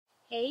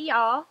Hey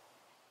y'all,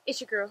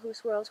 it's your girl who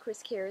swirls,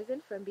 Chris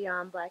Carrison from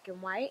Beyond Black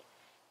and White,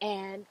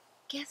 and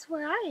guess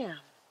where I am?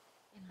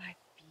 In my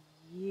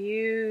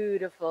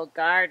beautiful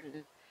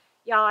garden.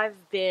 Y'all,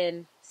 I've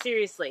been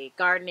seriously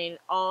gardening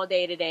all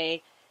day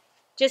today.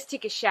 Just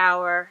took a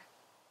shower.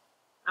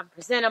 I'm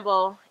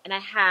presentable, and I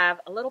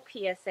have a little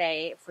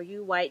PSA for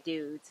you white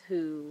dudes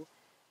who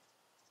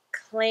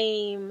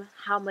claim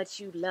how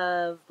much you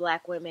love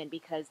black women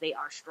because they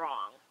are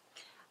strong.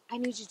 I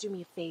need you to do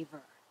me a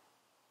favor.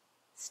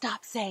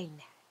 Stop saying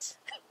that.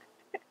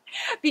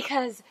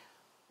 Because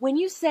when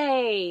you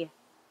say,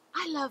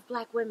 I love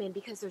black women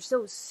because they're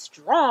so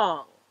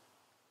strong,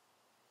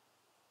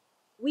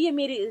 we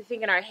immediately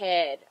think in our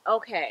head,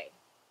 okay,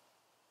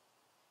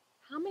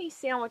 how many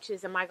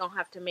sandwiches am I going to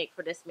have to make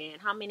for this man?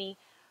 How many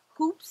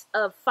hoops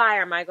of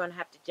fire am I going to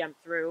have to jump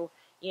through?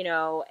 You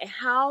know, and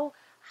how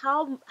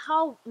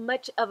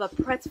much of a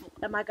pretzel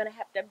am I going to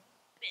have to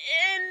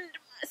bend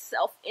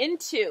myself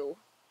into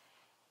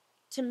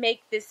to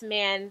make this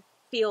man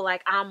feel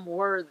like I'm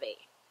worthy?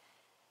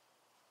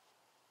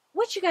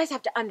 What you guys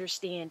have to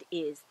understand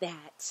is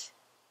that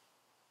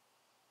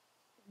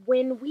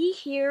when we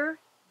hear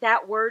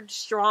that word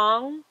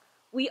strong,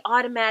 we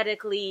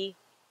automatically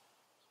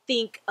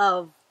think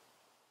of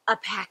a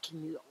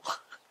packing mule.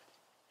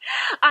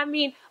 I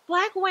mean,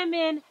 black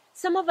women,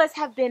 some of us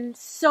have been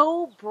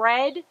so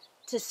bred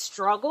to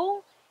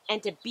struggle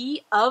and to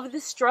be of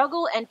the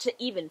struggle and to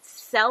even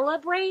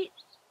celebrate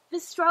the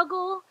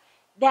struggle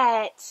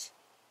that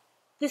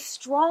the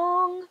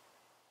strong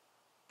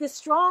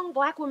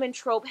black woman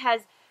trope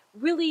has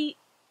really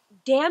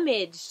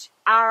damaged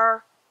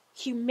our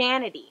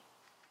humanity.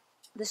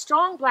 The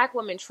strong black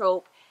woman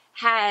trope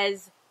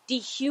has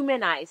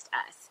dehumanized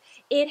us.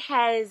 It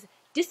has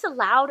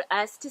disallowed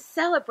us to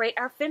celebrate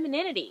our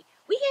femininity.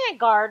 We can't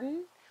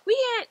garden. We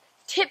can't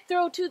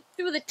tiptoe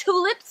through the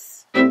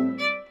tulips.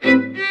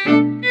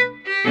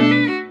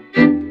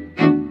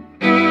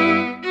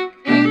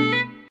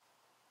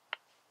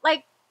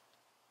 Like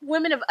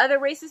women of other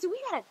races, we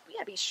gotta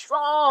be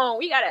strong.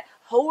 We gotta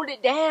hold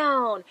it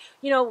down.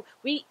 You know,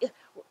 we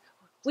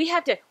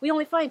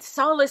only find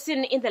solace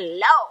in the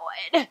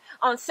Lord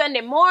on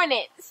Sunday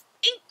mornings.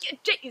 Thank you,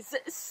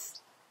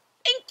 Jesus.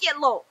 Thank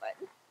you, Lord.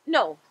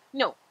 No,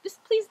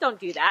 just please don't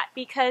do that,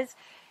 because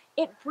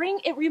it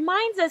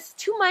reminds us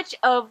too much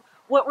of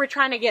what we're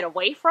trying to get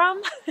away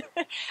from.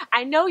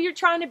 I know you're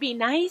trying to be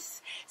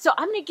nice, so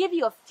I'm going to give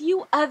you a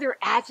few other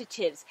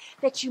adjectives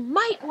that you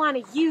might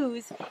want to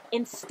use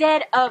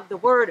instead of the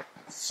word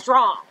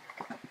strong.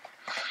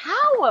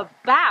 How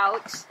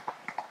about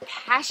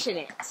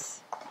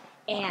passionate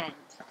and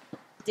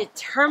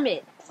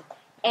determined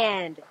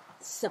and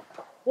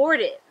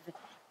supportive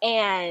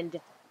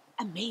and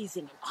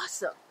amazing and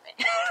awesome?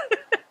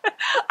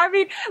 I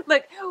mean,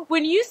 look,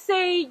 when you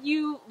say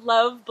you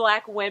love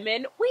black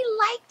women, we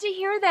like to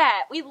hear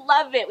that. We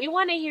love it. We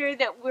want to hear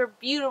that we're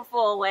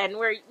beautiful and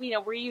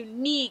we're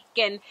unique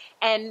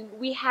and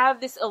we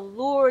have this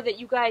allure that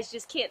you guys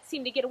just can't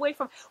seem to get away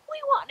from. We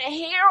want to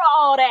hear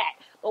all that.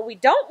 What we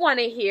don't want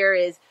to hear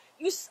is,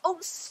 you're so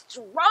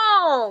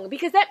strong,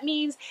 because that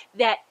means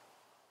that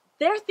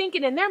they're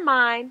thinking in their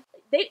mind,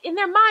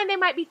 they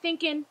might be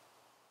thinking,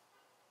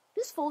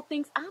 this fool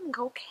thinks I'm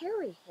going to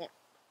carry him.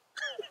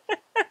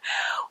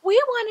 We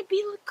want to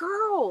be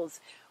girls.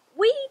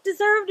 We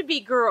deserve to be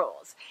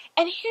girls.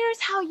 And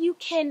here's how you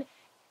can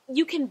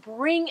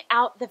bring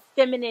out the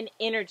feminine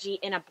energy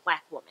in a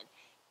black woman.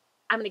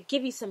 I'm going to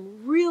give you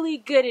some really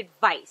good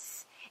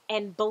advice.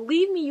 And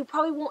believe me, you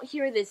probably won't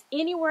hear this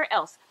anywhere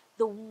else.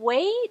 The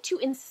way to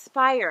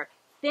inspire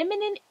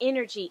feminine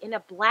energy in a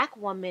black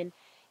woman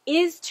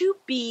is to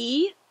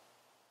be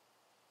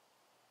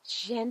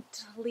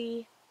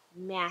gently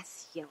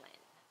masculine.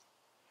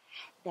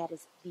 That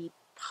is the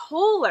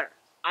polar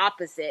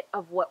opposite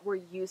of what we're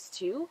used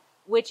to,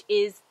 which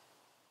is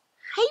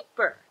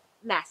hyper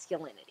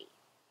masculinity.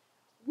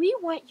 We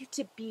want you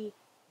to be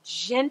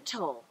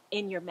gentle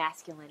in your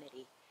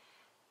masculinity.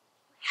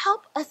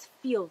 Help us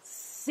feel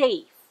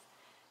safe.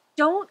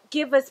 Don't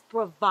give us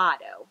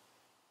bravado.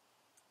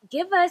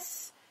 Give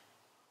us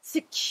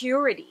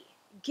security.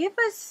 Give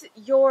us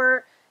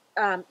your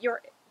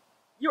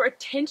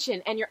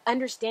attention and your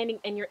understanding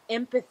and your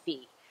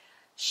empathy.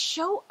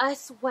 Show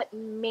us what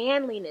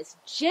manliness,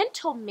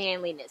 gentle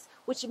manliness,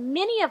 which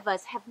many of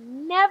us have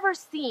never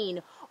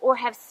seen or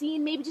have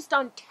seen maybe just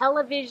on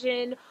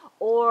television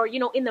or,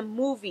 in the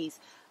movies.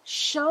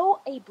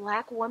 Show a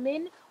black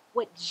woman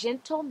what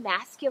gentle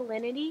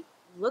masculinity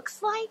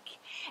looks like,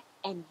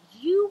 and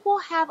you will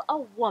have a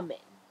woman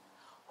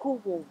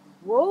who will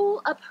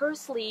roll up her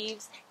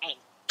sleeves and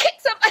kick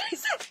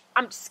somebody's ass.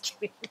 I'm just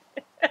kidding.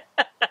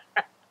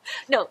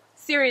 No,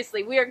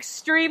 seriously, we are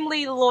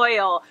extremely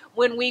loyal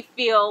when we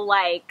feel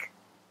like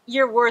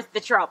you're worth the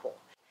trouble.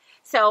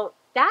 So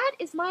that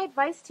is my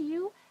advice to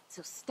you.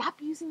 So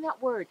stop using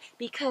that word,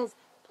 because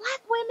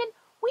black women,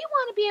 we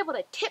want to be able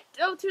to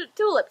tiptoe through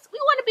tulips. We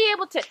want to be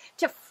able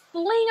to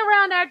fling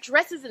around our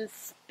dresses and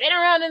spin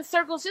around in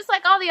circles just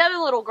like all the other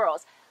little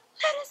girls.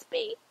 Let us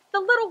be the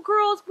little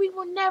girls, we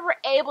were never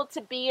able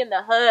to be in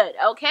the hood,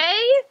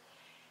 okay?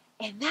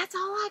 And that's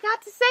all I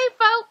got to say,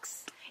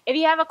 folks. If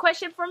you have a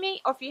question for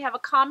me or if you have a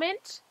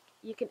comment,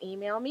 you can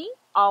email me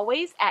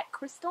always at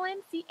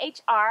Christelyn,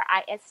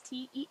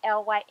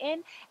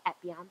 CHRISTELYN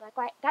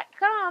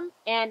 @beyondblacklight.com.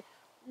 And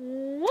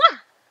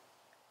mwah,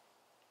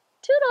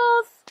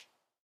 toodles.